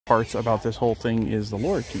parts about this whole thing is the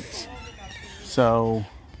lorikeets. So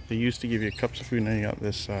they used to give you cups of food, and then you got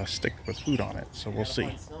this stick with food on it. So we'll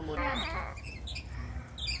see.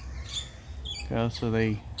 Yeah, so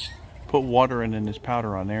they put water in this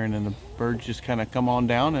powder on there, and then the birds just kind of come on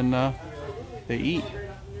down and they eat.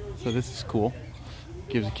 So this is cool.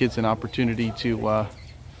 Gives the kids an opportunity to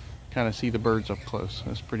kind of see the birds up close.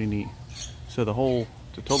 That's pretty neat. So the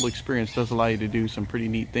total experience does allow you to do some pretty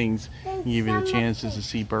neat things and give you the chances to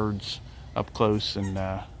see birds up close and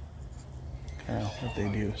kind of what they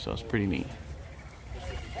do. So it's pretty neat.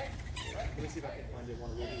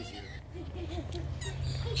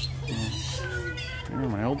 Here,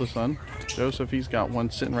 my oldest son, Joseph, he's got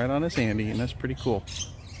one sitting right on his handy, and that's pretty cool.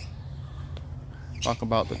 Talk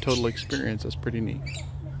about the total experience, that's pretty neat.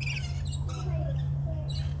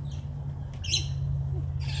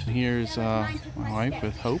 Here's my wife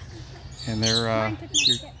with Hope, and they're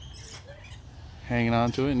hanging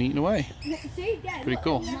on to it and eating away. Pretty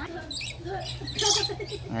cool.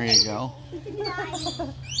 There you go.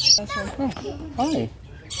 Oh, hi.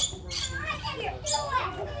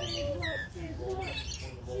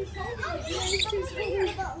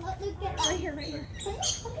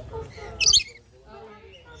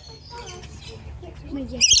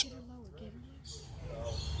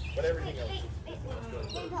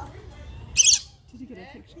 Did you get a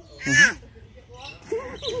picture?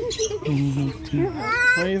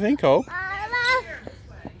 What do you think, Hope?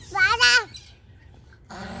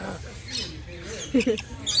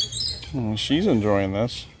 Oh, she's enjoying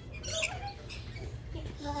this.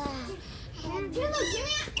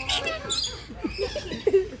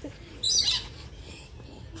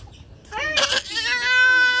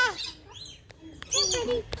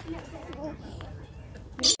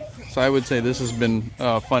 So I would say this has been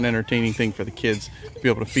a fun, entertaining thing for the kids to be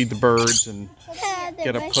able to feed the birds and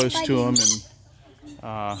get up close to them, and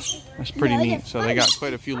that's pretty neat. So they got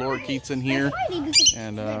quite a few lorikeets in here,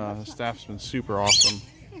 and the staff's been super awesome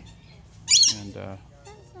and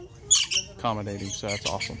accommodating, so that's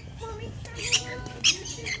awesome.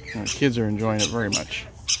 And the kids are enjoying it very much.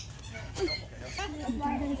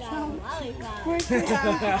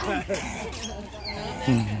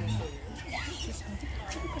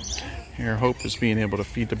 Here, Hope is being able to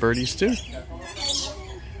feed the birdies too.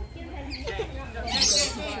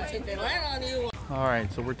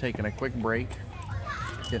 Alright, so we're taking a quick break,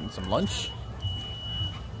 getting some lunch,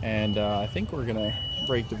 and I think we're gonna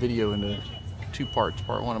break the video into two parts,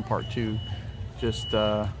 part one and part two, just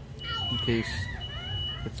in case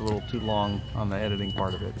it's a little too long on the editing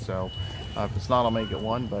part of it. So if it's not, I'll make it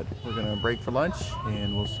one, but we're gonna break for lunch,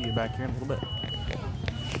 and we'll see you back here in a little bit.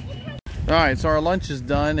 Alright, so our lunch is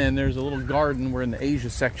done, and there's a little garden. We're in the Asia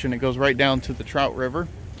section. It goes right down to the Trout River.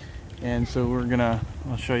 And so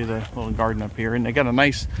I'll show you the little garden up here. And they got a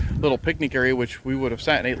nice little picnic area, which we would have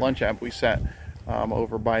sat and ate lunch at, but we sat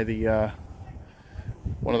over by the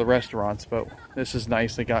one of the restaurants. But this is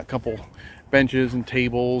nice. They got a couple benches and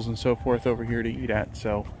tables and so forth over here to eat at.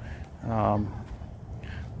 So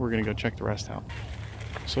we're gonna go check the rest out.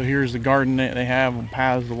 So here's the garden that they have, and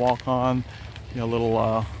paths to walk on. You know, a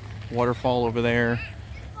little waterfall over there,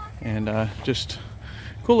 and just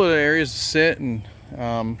cool little areas to sit, and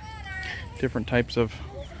different types of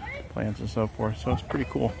plants and so forth. So it's pretty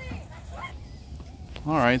cool.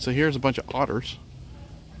 All right, so here's a bunch of otters.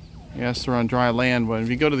 Yes, they're on dry land, but if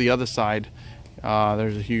you go to the other side,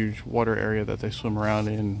 there's a huge water area that they swim around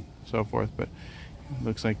in and so forth. But it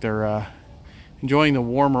looks like they're enjoying the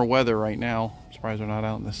warmer weather right now. I'm surprised they're not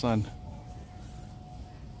out in the sun.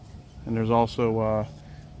 And there's also I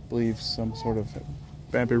believe some sort of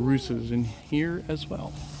babiruses in here as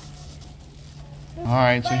well.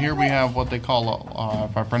 Alright, so here we have what they call,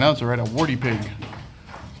 if I pronounce it right, a warty pig. So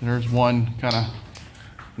there's one kind of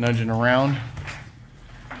nudging around.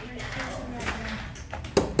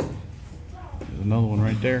 There's another one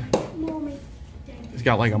right there. He's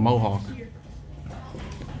got like a mohawk.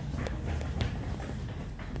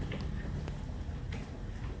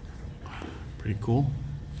 Pretty cool.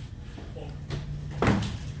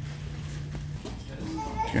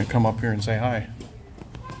 She's gonna come up here and say hi.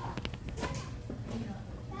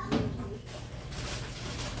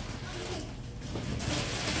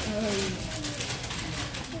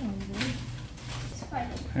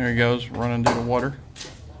 There he goes, running to the water.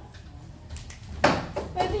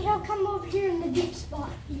 Maybe he'll come over here in the deep spot.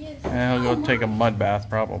 And he'll go take a mud bath,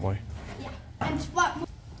 probably. Yeah. And spot.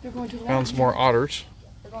 They're going to the Found some more otters.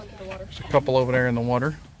 They're going to the water. There's a couple over there in the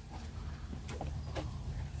water.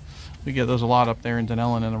 We get those a lot up there in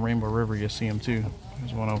Denellen and the Rainbow River. You see them too.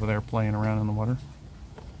 There's one over there playing around in the water.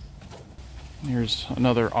 Here's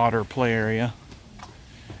another otter play area.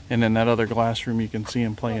 And then that other glass room, you can see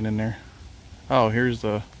them playing in there. Oh, here's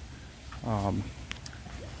the, I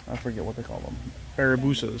forget what they call them.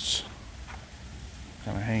 Barabusas.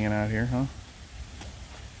 Kind of hanging out here, huh?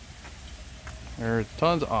 There are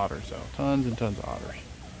tons of otters, though. Tons and tons of otters.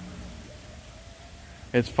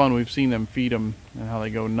 It's fun. We've seen them feed them and how they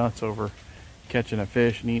go nuts over catching a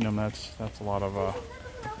fish and eating them. That's a lot of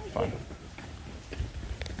fun.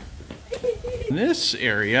 In this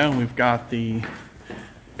area, we've got the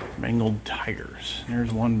Bengal tigers.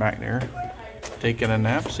 There's one back there taking a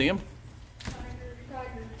nap. See him?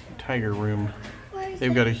 Tiger room.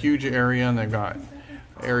 They've got a huge area, and they've got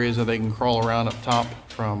areas that they can crawl around up top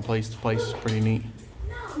from place to place. It's pretty neat.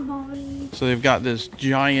 So they've got this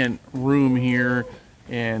giant room here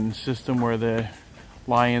and system where the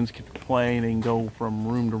lions can play. They can go from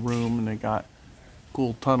room to room, and they got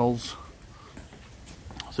cool tunnels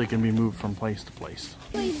so they can be moved from place to place.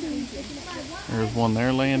 There's one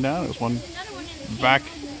there laying down. There's one back.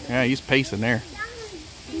 Yeah, he's pacing there.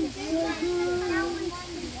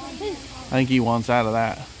 I think he wants out of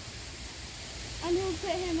that. I'm going to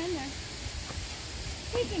put him in there.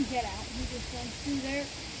 He can get out. He just runs through there,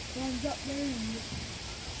 runs up there, and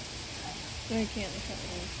they can't shut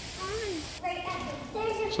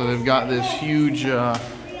it. So they've got this huge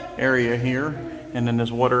area here, and then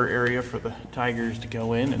this water area for the tigers to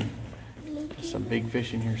go in, and there's some big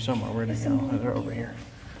fish in here somewhere. Where'd they go? Oh, they're over here.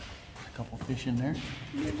 A couple fish in there.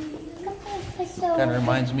 Kind of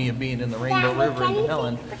reminds me of being in the Rainbow River in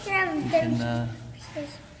Helen. You can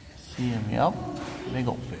see them. Yep, big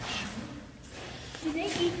old fish. Do they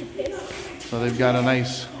eat the fish? So they've got a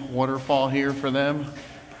nice waterfall here for them.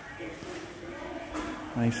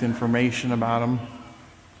 Nice information about them.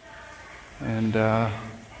 And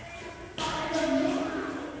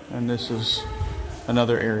this is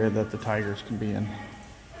another area that the tigers can be in.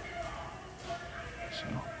 So,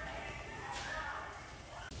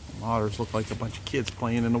 otters look like a bunch of kids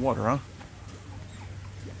playing in the water, huh?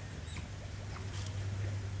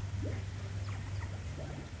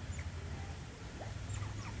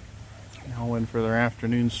 Now in for their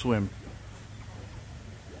afternoon swim.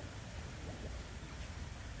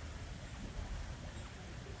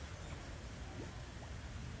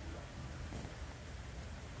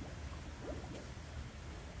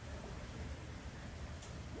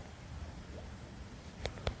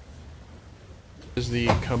 Is the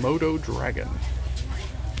Komodo dragon.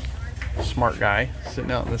 Smart guy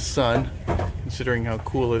sitting out in the sun, considering how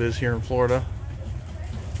cool it is here in Florida.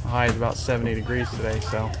 The high is about 70 degrees today,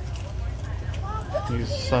 so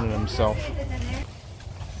he's sunning himself.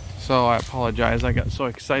 So I apologize, I got so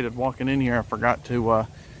excited walking in here I forgot to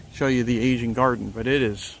show you the Asian garden, but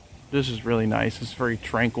this is really nice. It's very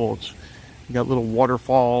tranquil. You got little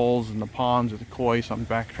waterfalls and the ponds with the koi, so I'm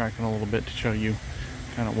backtracking a little bit to show you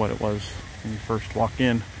kind of what it was when you first walk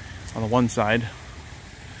in on the one side.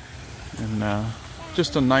 And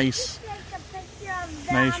just a nice,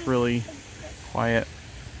 really quiet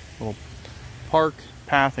little park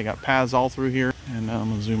path. They got paths all through here. And I'm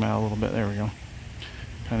gonna zoom out a little bit. There we go.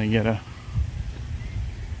 Kind of get a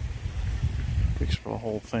picture for the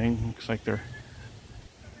whole thing. Looks like they're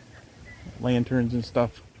lanterns and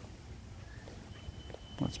stuff.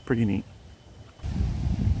 That's pretty neat.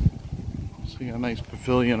 So you got a nice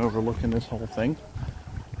pavilion overlooking this whole thing.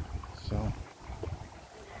 So,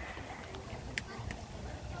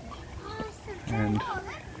 and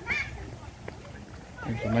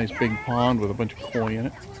there's a nice big pond with a bunch of koi in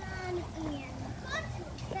it.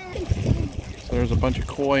 So there's a bunch of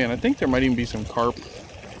koi, and I think there might even be some carp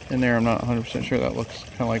in there. I'm not 100% sure. That looks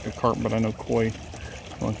kind of like a carp, but I know koi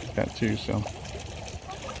looks like that too. So,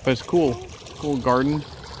 but it's cool. Cool garden.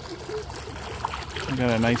 I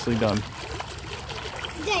got it nicely done.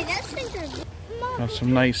 Got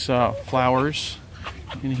some nice flowers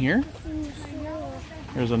in here.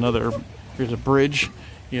 Here's a bridge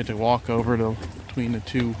you have to walk over to between the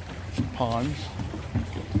two ponds.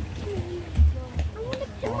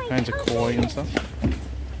 All kinds of koi and stuff.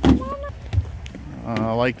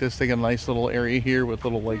 I like this. They got a nice little area here with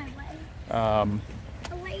little like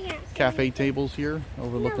cafe tables here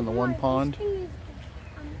overlooking the one pond.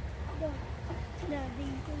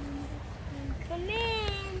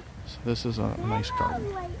 So this is a nice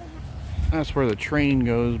garden. That's where the train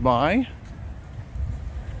goes by.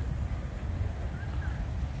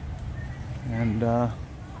 And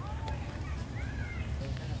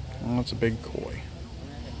that's a big koi.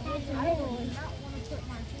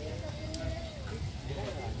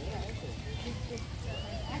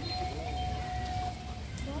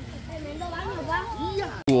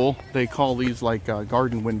 Cool. They call these like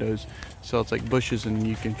garden windows, so it's like bushes and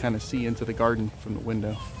you can kind of see into the garden from the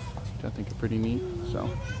window. which I think are pretty neat. So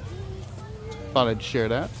thought I'd share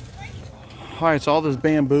that. All right, so all this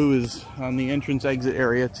bamboo is on the entrance exit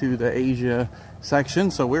area to the Asia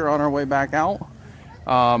section. So we're on our way back out.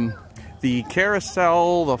 The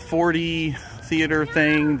carousel, the 4D theater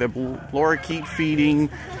thing, the lorikeet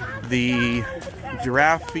feeding, the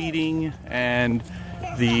giraffe feeding, and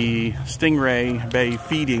the stingray bay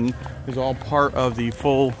feeding is all part of the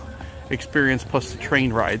full experience plus the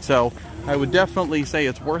train ride. So I would definitely say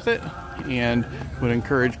it's worth it and would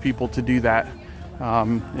encourage people to do that,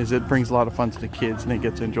 as it brings a lot of fun to the kids and they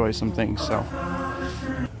get to enjoy some things. So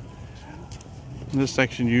this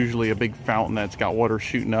section usually a big fountain that's got water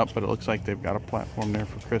shooting up, but it looks like they've got a platform there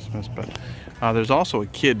for Christmas. But there's also a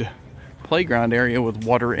kid playground area with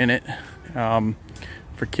water in it,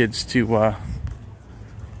 for kids to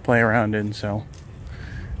play around in. So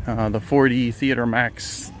the 4D Theater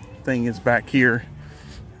Max thing is back here.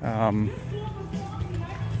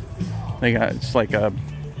 They got, it's like a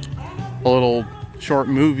little short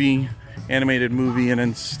movie, animated movie, and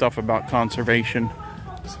then stuff about conservation.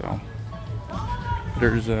 So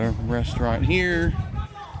there's a restaurant here,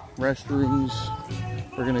 restrooms.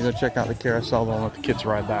 We're gonna go check out the carousel though and let the kids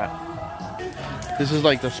ride that. This is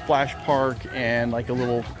like the splash park and like a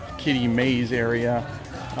little kiddie maze area,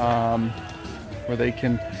 where they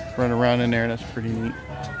can run around in there. That's pretty neat.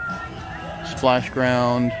 Splash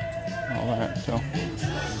ground, all that. So,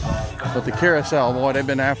 but the carousel, boy, they've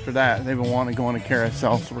been after that. They've been wanting to go on a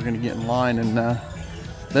carousel, so we're gonna get in line and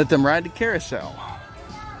let them ride the carousel.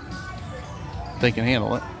 They can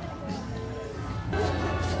handle it.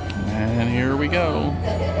 And here we go,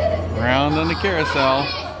 round on the carousel.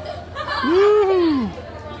 Woo!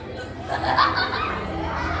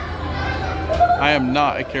 I am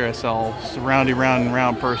not a carousel roundy round and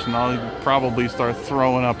round person. I'll probably start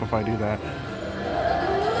throwing up if I do that.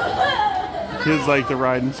 Kids like to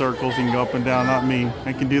ride in circles and go up and down, not me.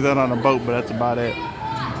 I can do that on a boat, but that's about it.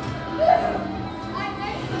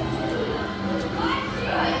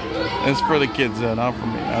 It's for the kids though, not for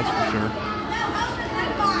me, that's for sure.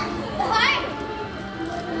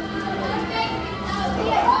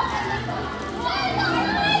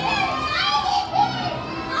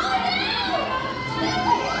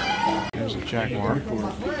 There's a jaguar.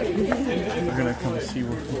 We're gonna come see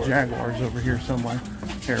what the jaguar's over here somewhere.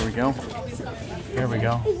 Here we go. Here we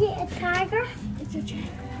go. Is it a tiger? It's a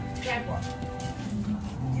jaguar.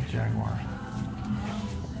 Oh, jaguar.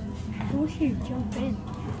 I wish you'd jump in.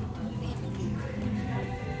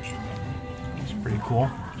 That's pretty cool.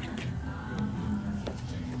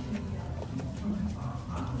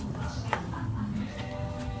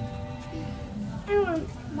 I want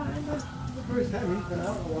mine. First time he's been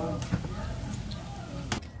out in a while.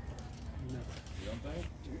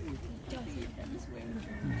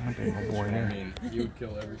 That big old boy I there. mean, you would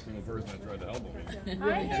kill every single person that tried to help him.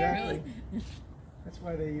 Exactly. That's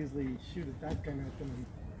why they usually shoot at that gun at them and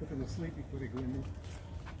put them to sleep before they go in there.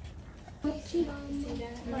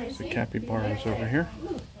 There's the capybaras over here.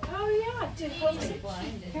 Oh yeah, dude.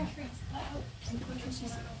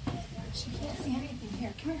 She can't see anything.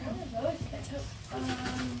 Here, come here.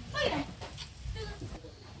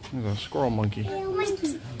 There's a squirrel monkey.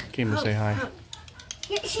 Came to say hi.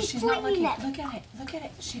 She's not looking. Look at it. Look at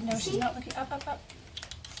it. She knows she's not looking. Up, up, up.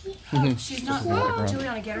 She's not.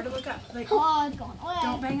 Juliana, get her to look up. Like, Oh, it's gone away.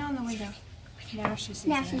 don't bang on the window. Now she sees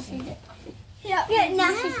Now it. she sees it. Yeah,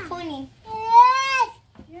 now she's pointing.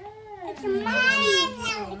 It's a monkey.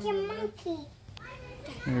 It's a monkey.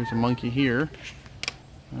 There's a monkey here.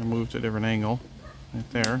 I moved to a different angle. Right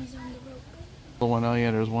there. The one, oh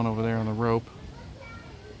yeah, there's one over there on the rope.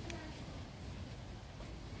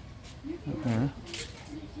 Right there.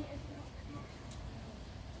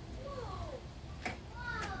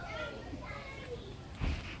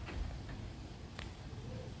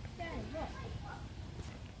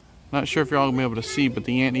 Not sure if you're all gonna be able to see, but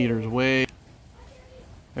the anteater's way.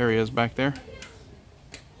 There he is back there.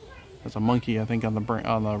 There's a monkey, I think, on the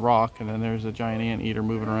rock, and then there's a giant anteater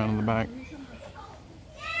moving around in the back.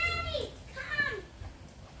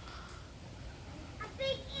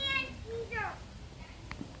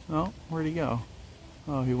 Oh, where'd he go?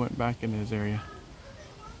 Oh, he went back into his area.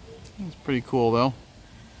 It's pretty cool, though.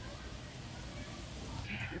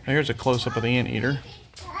 Now here's a close-up of the anteater.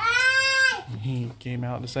 He came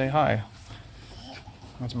out to say hi.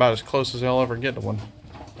 That's about as close as I'll ever get to one.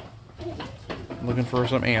 Looking for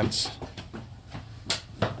some ants.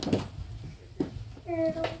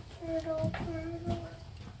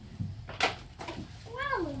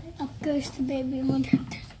 Up goes the baby one.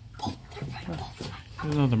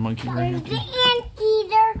 There's another monkey right here, The too.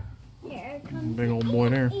 anteater. Here comes Big old boy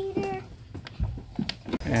there. the anteater.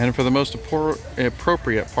 And for the most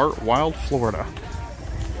appropriate part, wild Florida.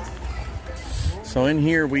 So in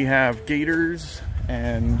here we have gators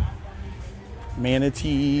and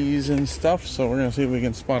manatees and stuff. So we're gonna see if we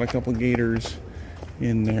can spot a couple gators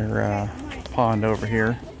in their pond over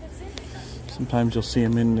here. Sometimes you'll see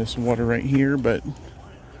them in this water right here, but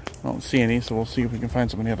I don't see any, so we'll see if we can find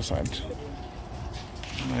some on the other side.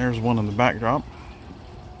 There's one in the backdrop.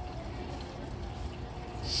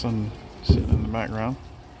 Sun sitting in the background.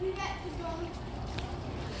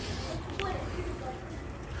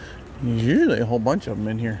 There's usually a whole bunch of them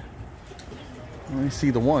in here. I only see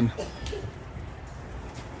the one.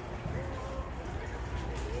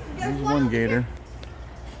 There's one gator.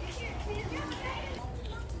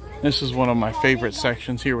 This is one of my favorite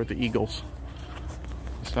sections here with the eagles.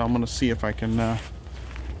 So I'm gonna see if I can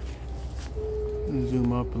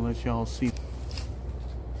zoom up and let y'all see.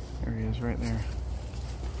 There he is right there.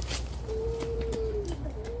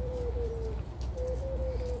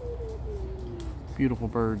 Beautiful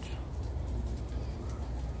birds.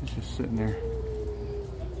 He's just sitting there.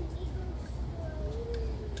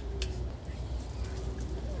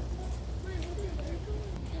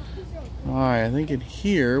 Alright, I think in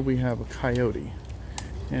here we have a coyote.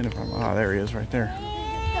 And if I'm, there he is right there.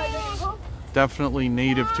 Definitely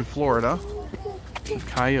native to Florida. A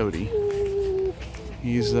coyote.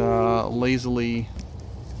 He's lazily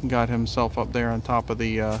got himself up there on top of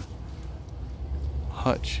the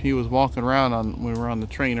hutch. He was walking around when we were on the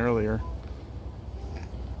train earlier.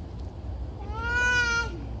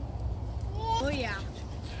 Oh yeah.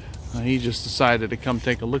 He just decided to come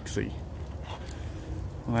take a look-see.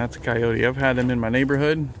 Well, that's a coyote. I've had him in my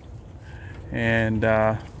neighborhood, and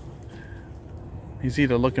he's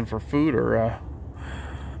either looking for food or a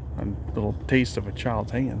little taste of a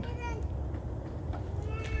child's hand.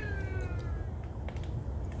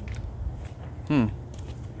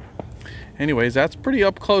 Anyways, that's pretty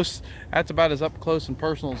up close. That's about as up close and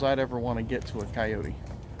personal as I'd ever want to get to a coyote,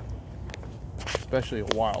 especially a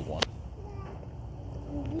wild one.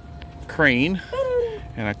 Crane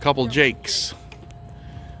and a couple jakes,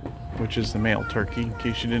 which is the male turkey, in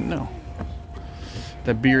case you didn't know.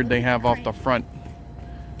 The beard they have off the front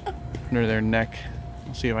under their neck.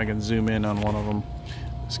 Let's see if I can zoom in on one of them.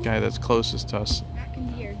 This guy that's closest to us. That can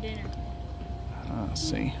be your dinner. Let's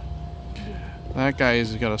see. That guy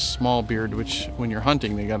has got a small beard, which when you're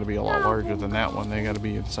hunting, they got to be a lot larger than that one. They got to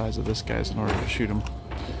be the size of this guy's in order to shoot him.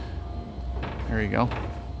 There you go.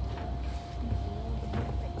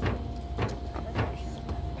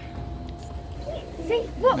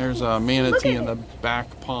 There's a manatee in the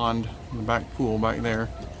back pond, in the back pool back there.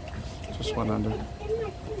 Just went under.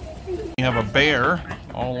 We have a bear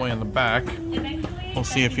all the way in the back. We'll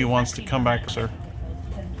see if he wants to come back, sir.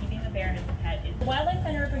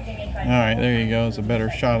 Alright, there you go. It's a better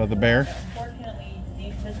shot of the bear. Unfortunately,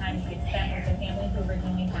 due to the time he had spent with the family who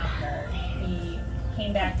originally found her, he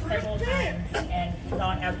came back several times and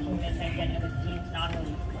sought out human attention and was deemed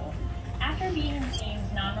non-releasable. After being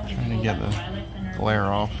deemed non-releasable by the Wildlife Center, glare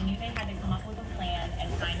off. they knew they had to come up with a plan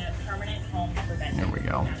and find a permanent home to prevent There we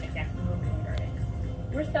go. Jacksonville Zoo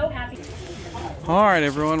gardens. We're so happy. Alright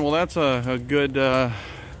everyone, well that's a good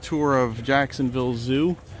tour of Jacksonville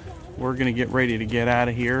Zoo. We're gonna get ready to get out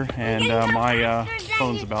of here, and my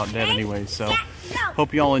phone's about dead anyway, so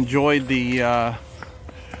hope you all enjoyed the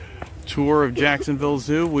tour of Jacksonville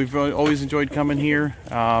Zoo. We've always enjoyed coming here.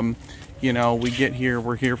 You know, we get here,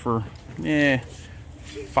 we're here for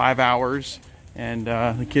 5 hours, and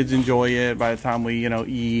the kids enjoy it by the time we, you know,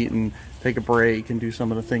 eat and take a break and do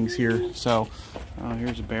some of the things here. So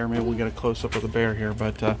here's a bear. Maybe we'll get a close-up of the bear here,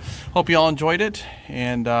 but hope you all enjoyed it,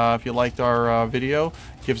 and if you liked our video,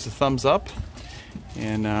 give us a thumbs up,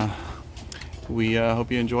 and we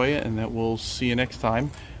hope you enjoy it, and that we'll see you next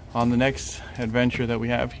time on the next adventure that we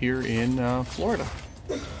have here in Florida.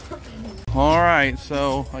 All right,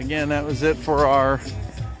 so again, that was it for our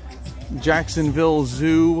Jacksonville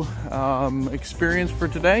Zoo experience for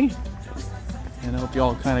today. And I hope you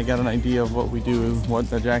all kind of got an idea of what we do, what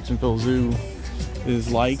the Jacksonville Zoo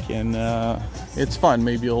is like, and it's fun.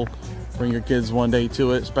 Maybe you'll bring your kids one day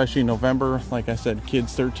to it, especially in November. Like I said,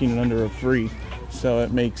 kids 13 and under are free, so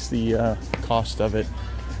it makes the cost of it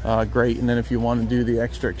great. And then if you want to do the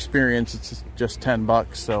extra experience, it's just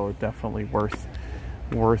 $10, so it's definitely worth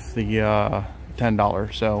the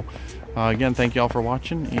 $10. So again, thank you all for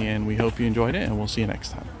watching, and we hope you enjoyed it, and we'll see you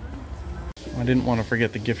next time. I didn't want to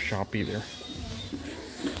forget the gift shop either.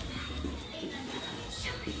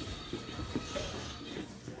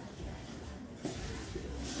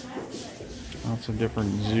 Lots of different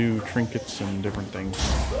zoo trinkets and different things.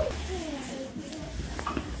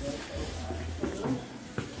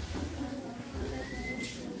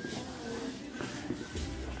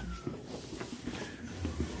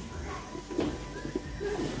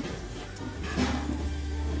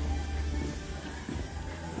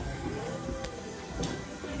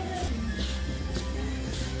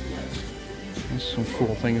 There's some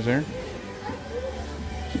cool things there.